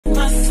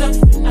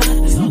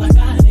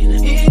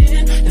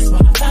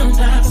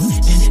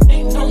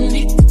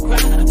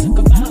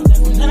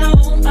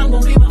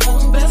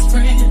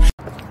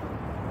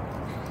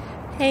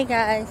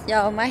Guys,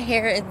 yo, my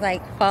hair is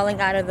like falling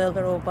out of the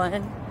little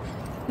bun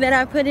that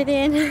I put it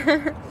in.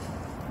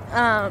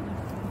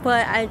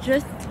 But I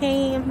just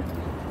came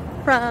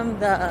from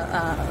the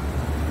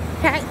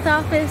tax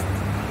office.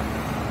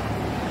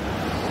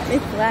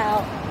 It's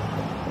loud.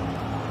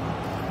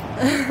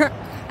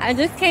 I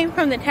just came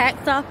from the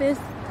tax office.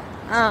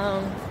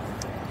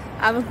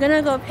 I was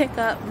gonna go pick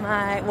up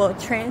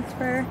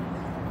transfer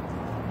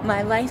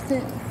my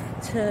license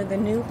to the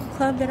new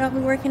club that I'll be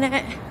working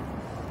at.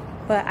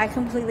 But I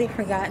completely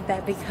forgot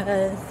that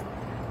because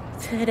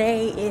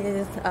today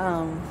is,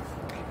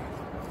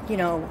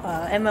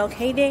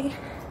 MLK Day,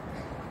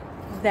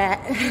 that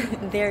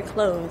they're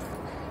closed.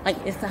 Like,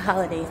 it's a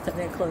holiday, so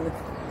they're closed.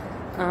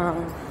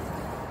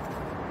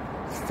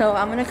 So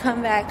I'm going to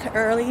come back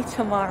early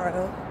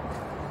tomorrow.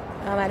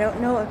 I don't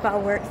know if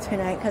I'll work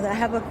tonight because I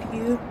have a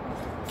few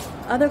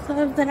other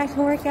clubs that I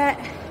can work at,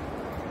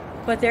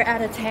 but they're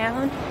out of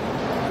town.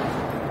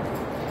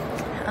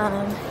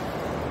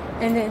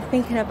 And then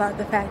thinking about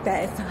the fact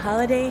that it's a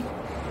holiday,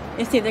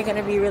 it's either going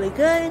to be really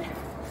good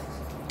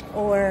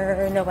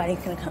or nobody's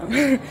going to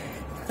come.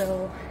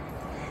 So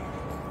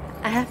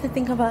I have to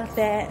think about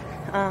that.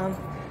 I'm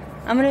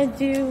going to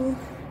do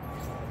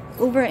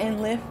Uber and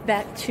Lyft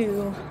back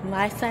to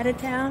my side of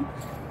town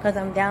because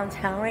I'm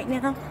downtown right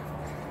now.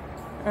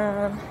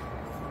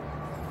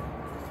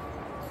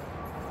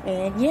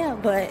 And yeah,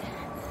 but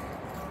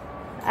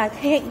I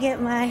can't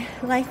get my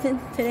license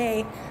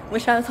today,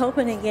 which I was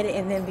hoping to get it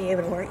and then be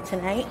able to work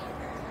tonight.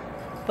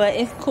 But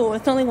it's cool.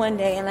 It's only one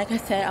day. And like I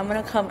said, I'm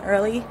going to come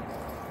early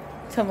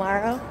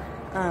tomorrow.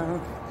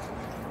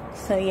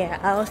 So yeah,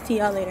 I'll see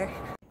y'all later.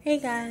 Hey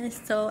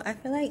guys, so I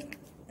feel like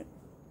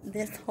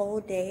this whole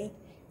day,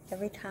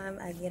 every time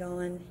I get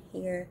on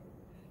here,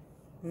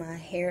 my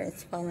hair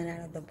is falling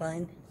out of the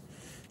bun.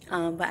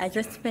 But I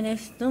just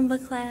finished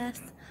Zumba class.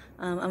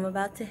 I'm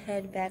about to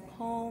head back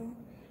home,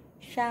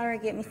 shower,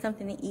 get me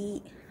something to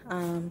eat.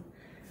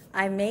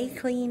 I may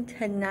clean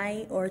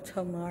tonight or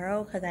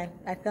tomorrow because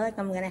I feel like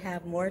I'm going to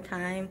have more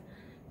time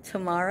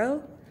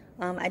tomorrow.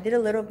 I did a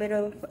little bit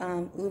of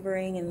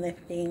Ubering and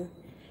lifting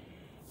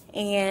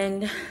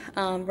and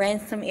ran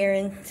some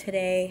errands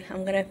today.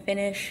 I'm going to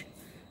finish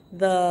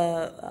I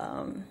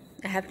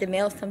have to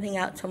mail something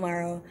out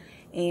tomorrow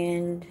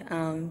and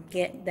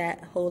get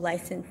that whole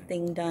license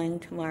thing done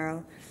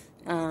tomorrow.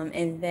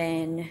 And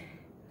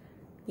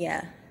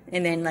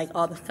then like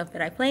all the stuff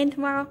that I planned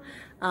tomorrow.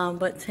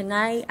 But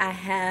tonight I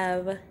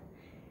have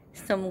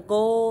some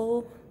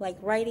goal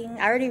writing.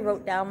 I already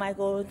wrote down my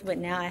goals, but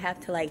now I have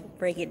to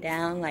break it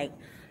down. Like,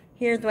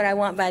 here's what I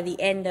want by the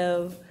end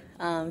of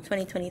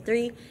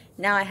 2023.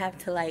 Now I have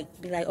to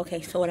be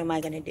okay, so what am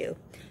I gonna do?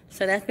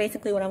 So that's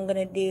basically what I'm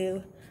gonna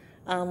do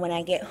when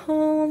I get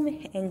home,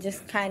 and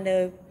just kind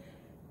of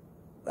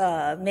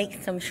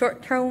make some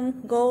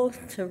short-term goals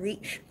to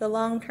reach the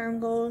long-term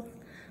goals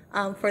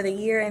for the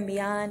year and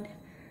beyond.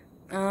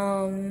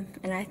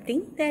 And I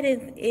think that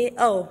is it.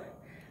 Oh,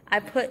 I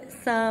put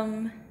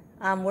some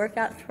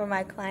workouts for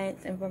my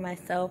clients and for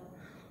myself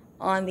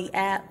on the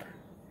app,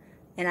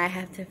 and I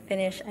have to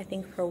finish, I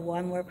think, for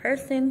one more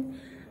person.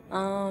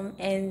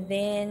 And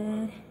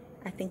then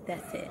I think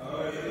that's it.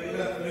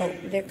 Oh,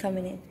 they're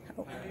coming in.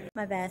 Oh,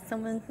 my bad.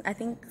 I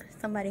think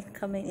somebody's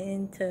coming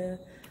in to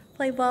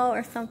play ball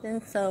or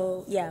something.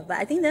 So yeah, but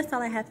I think that's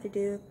all I have to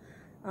do.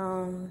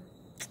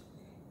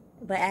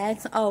 But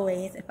as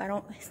always, if I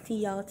don't see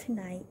y'all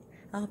tonight,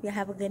 I hope y'all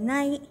have a good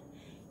night,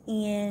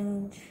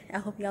 and I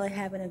hope y'all are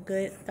having a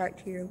good start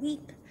to your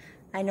week.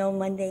 I know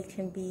Monday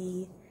can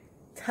be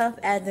tough,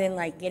 as in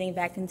getting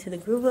back into the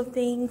groove of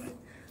things,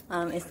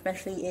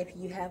 especially if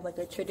you have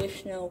a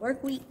traditional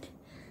work week.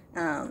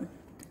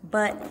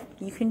 But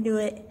you can do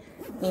it.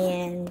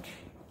 And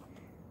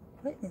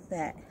what is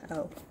that?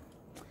 Oh,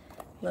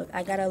 look,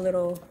 I got a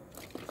little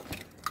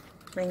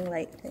ring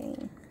light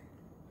thing,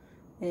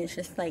 and it's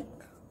just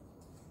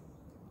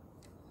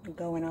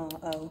going all,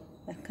 oh,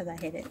 that's because I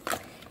hit it.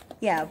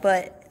 Yeah,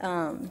 but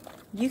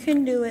you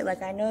can do it.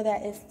 I know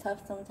that it's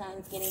tough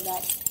sometimes getting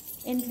back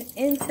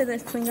into the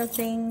swing of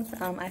things.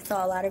 I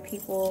saw a lot of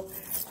people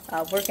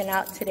working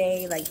out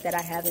today that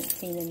I haven't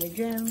seen in the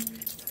gym.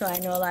 So I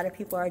know a lot of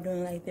people are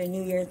doing their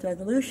New Year's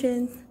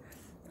resolutions.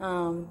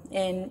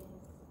 And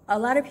a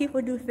lot of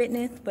people do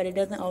fitness, but it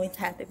doesn't always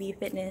have to be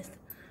fitness.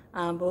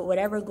 But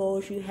whatever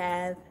goals you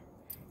have,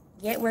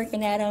 get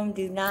working at them.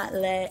 Do not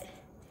let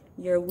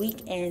your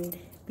weekend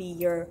be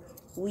your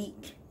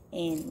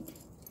weekend.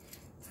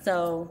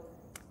 So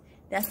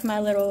that's my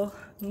little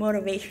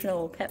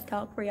motivational pep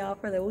talk for y'all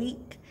for the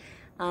week.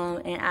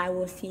 And I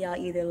will see y'all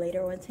either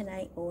later on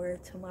tonight or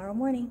tomorrow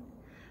morning.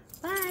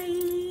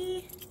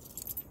 Bye.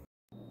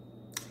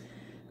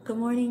 Good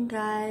morning,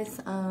 guys.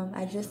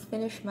 I just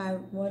finished my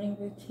morning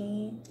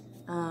routine.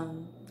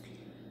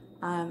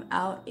 I'm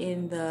out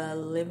in the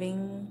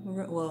living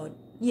room,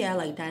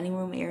 dining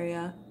room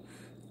area.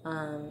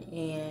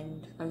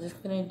 And I'm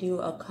just gonna do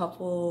a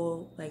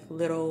couple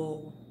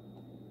little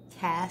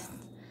tasks.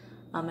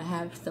 I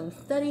have some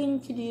studying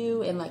to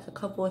do and a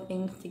couple of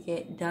things to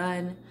get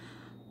done.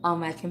 on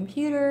my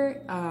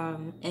computer,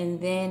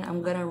 and then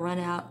I'm gonna run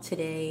out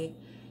today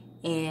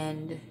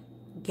and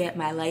get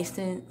my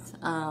license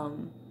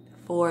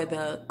for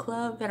the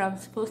club that I'm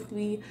supposed to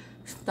be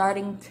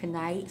starting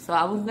tonight. So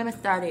I was gonna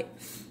start it,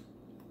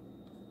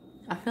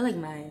 I feel like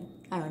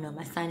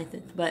my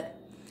sinuses, but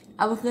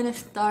I was gonna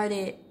start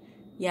it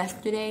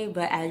yesterday,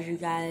 but as you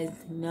guys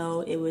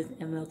know, it was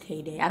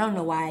MLK Day. I don't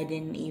know why I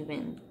didn't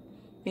even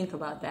think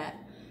about that,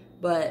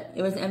 but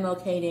it was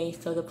MLK Day,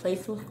 so the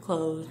place was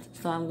closed.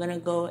 So I'm gonna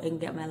go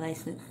and get my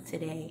license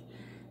today,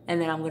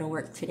 and then I'm gonna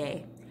work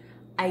today.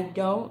 I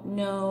don't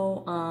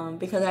know,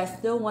 because I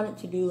still wanted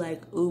to do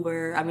like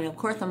Uber. I mean, of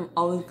course, I'm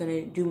always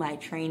gonna do my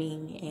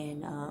training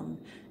and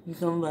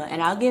Zumba,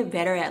 and I'll get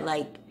better at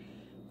like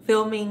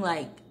filming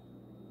like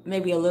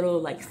maybe a little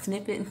like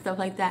snippet and stuff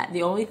like that.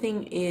 The only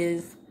thing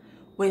is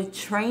with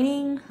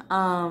training,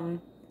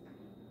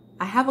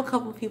 I have a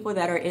couple people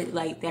that are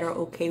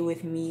okay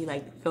with me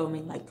like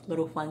filming like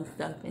little fun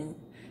stuff and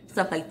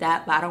stuff like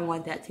that, but I don't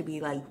want that to be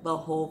like the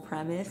whole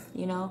premise,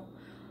 you know.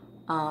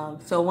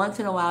 So once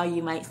in a while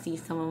you might see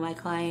some of my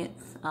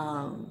clients,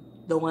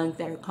 the ones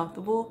that are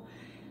comfortable,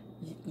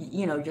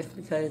 you know, just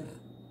because,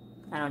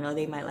 I don't know,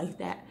 they might like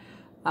that.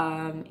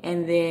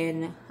 And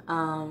then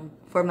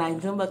for my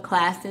Zumba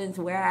classes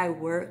where I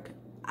work,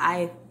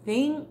 I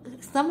think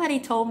somebody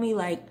told me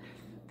like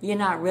you're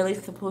not really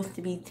supposed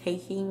to be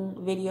taking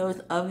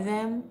videos of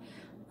them.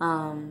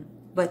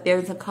 But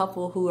there's a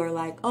couple who are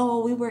like,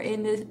 oh, we were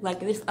in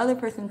this other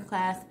person's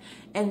class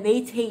and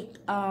they take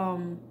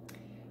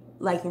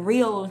like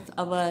reels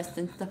of us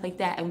and stuff like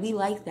that, and we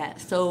like that.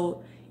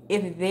 So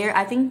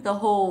I think the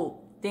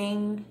whole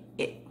thing,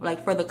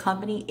 like for the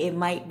company, it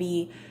might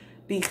be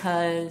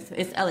because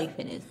it's LA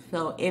Fitness,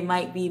 so it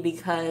might be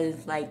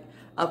because like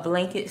a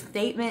blanket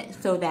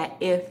statement, so that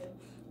if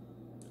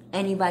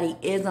anybody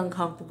is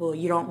uncomfortable,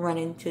 you don't run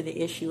into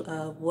the issue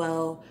of,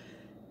 well,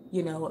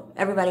 you know,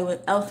 everybody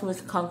else was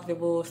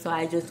comfortable, so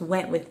I just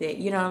went with it.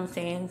 You know what I'm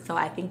saying? So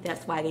I think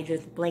that's why they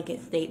just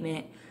blanket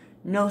statement,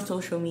 no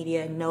social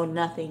media, no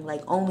nothing,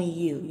 like only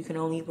you. You can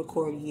only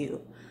record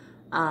you.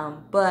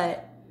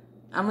 But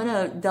I'm going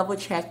to double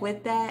check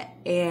with that.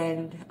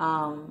 And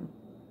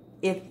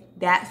if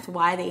that's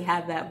why they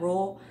have that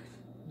rule,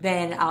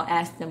 then I'll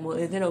ask them, well,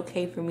 is it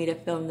okay for me to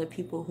film the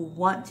people who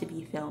want to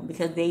be filmed?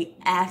 Because they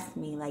asked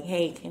me like,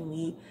 hey, can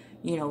we,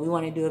 you know, we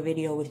want to do a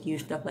video with you,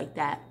 stuff like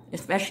that.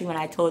 Especially when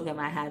I told them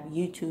I have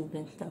YouTube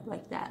and stuff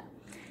like that.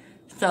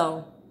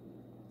 So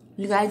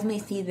you guys may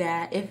see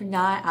that. If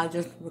not, I'll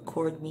just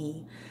record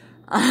me,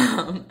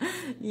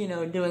 you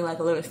know, doing like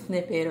a little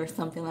snippet or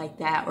something like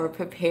that, or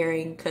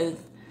preparing, because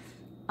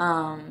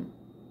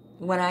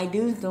when I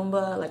do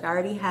Zumba, like I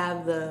already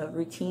have the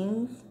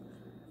routines,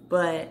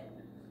 but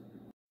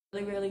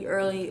really, really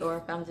early, or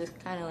if I'm just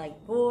kind of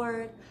like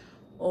bored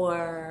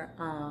or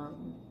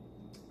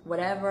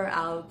whatever,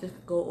 I'll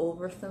just go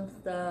over some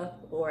stuff,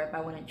 or if I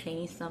want to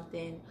change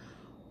something,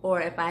 or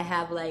if I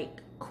have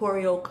like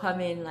choreo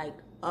coming like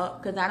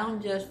up, because I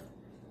don't just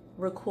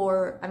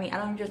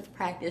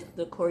practice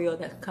the choreo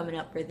that's coming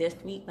up for this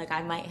week. Like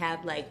I might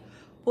have like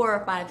 4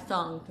 or 5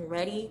 songs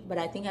ready, but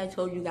I think I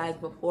told you guys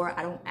before,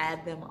 I don't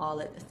add them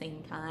all at the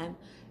same time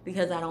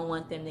because I don't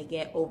want them to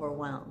get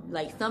overwhelmed.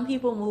 Like some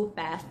people move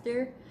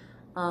faster,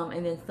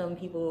 and then some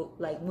people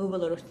like move a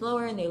little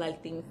slower, and they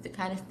like things to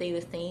kind of stay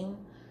the same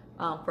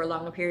for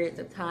longer periods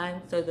of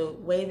time. So the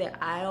way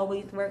that I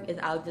always work is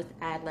I'll just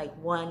add like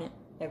 1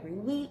 every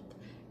week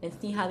and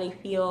see how they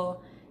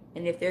feel.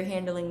 And if they're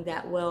handling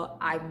that well,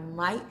 I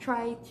might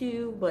try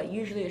 2, but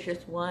usually it's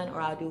just 1, or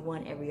I'll do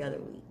 1 every other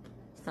week,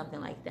 something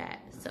like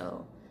that.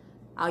 So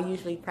I'll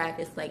usually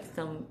practice like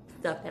some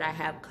stuff that I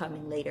have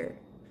coming later.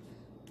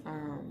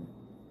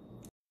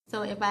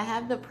 So if I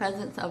have the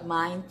presence of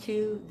mind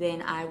to,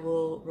 then I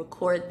will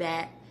record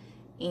that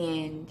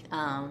and,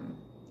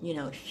 you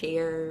know,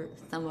 share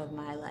some of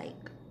my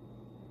like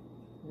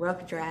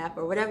rough draft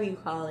or whatever you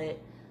call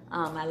it,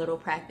 my little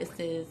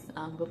practices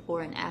before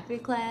and after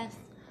class.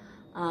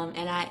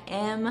 And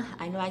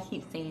I know I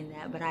keep saying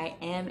that, but I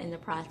am in the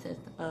process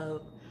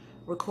of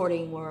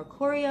recording more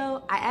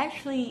choreo. I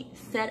actually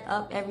set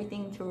up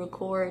everything to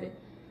record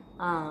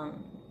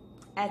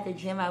at the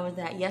gym I was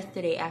at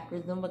yesterday after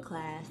Zumba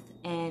class,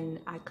 and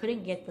I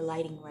couldn't get the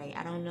lighting right.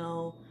 I don't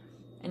know.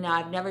 And now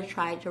I've never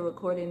tried to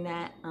record in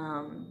that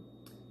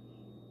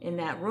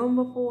room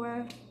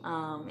before,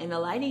 and the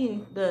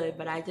lighting is good,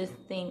 but I just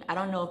think, I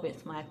don't know if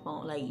it's my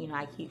phone. Like, you know,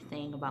 I keep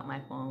saying about my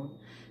phone,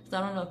 so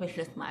I don't know if it's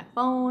just my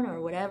phone or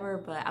whatever,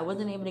 but I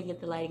wasn't able to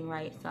get the lighting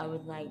right, so I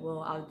was like,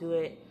 well, I'll do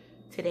it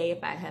today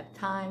if I have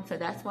time. So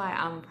that's why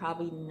I'm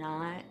probably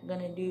not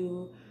gonna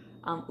do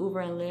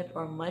Uber and Lyft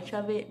or much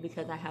of it,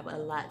 because I have a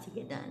lot to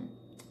get done.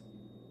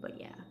 But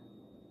yeah.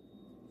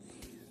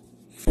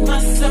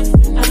 Myself,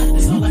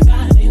 that's all I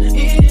got in the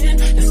end.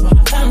 That's what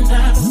I found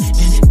out.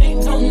 And it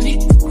ain't no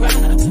need to cry.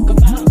 I took a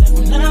vow that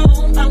from now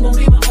on, I'm gonna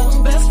be my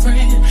own best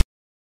friend.